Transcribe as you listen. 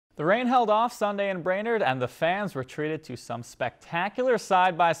The rain held off Sunday in Brainerd, and the fans were treated to some spectacular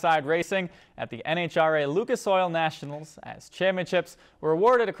side-by-side racing at the NHRA Lucas Oil Nationals as championships were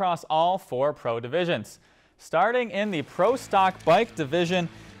awarded across all 4 pro divisions. Starting in the Pro Stock Bike division,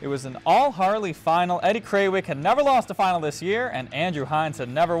 it was an all-Harley final. Eddie Krawick had never lost a final this year, and Andrew Hines had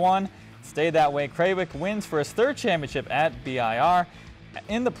never won. It stayed that way. Krawick wins for his 3rd championship at BIR.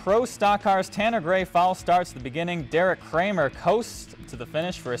 In the Pro Stock Cars, Tanner Gray foul starts at the beginning. Derek Kramer coasts to the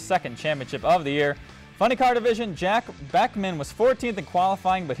finish for his 2nd championship of the year. Funny Car division, Jack Beckman was 14th in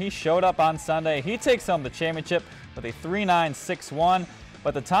qualifying, but he showed up on Sunday. He takes home the championship with a 3.961.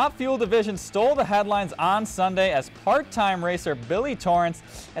 But the Top Fuel division stole the headlines on Sunday as part-time racer Billy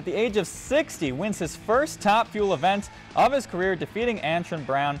Torrance, at the age of 60, wins his first Top Fuel event of his career, defeating Antron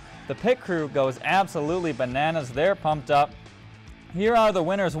Brown. The pit crew goes absolutely bananas. They're pumped up. Here are the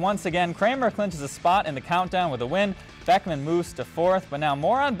winners once again. Kramer clinches a spot in the countdown with a win. Beckman moves to 4th, but now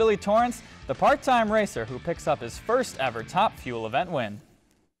more on Billy Torrance, the part-time racer who picks up his first ever Top Fuel event win.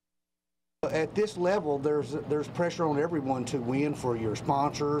 At this level, there's pressure on everyone to win for your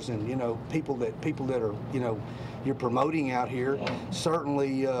sponsors and people that are you're promoting out here.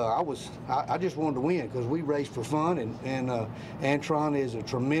 Certainly, I just wanted to win because we race for fun, and Antron is a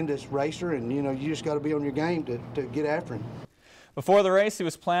tremendous racer, and you just got to be on your game to get after him. Before the race, he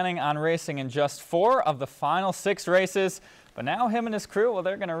was planning on racing in just 4 of the final 6 races, but now him and his crew, well,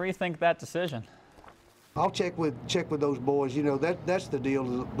 they're going to rethink that decision. I'll check with those boys. That's the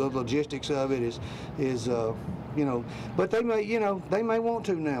deal. The logistics of it is but they may want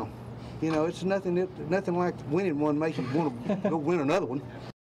to now. It's nothing like winning one make them want to go win another one.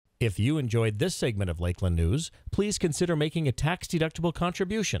 If you enjoyed this segment of Lakeland News, please consider making a tax-deductible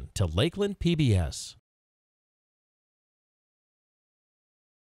contribution to Lakeland PBS.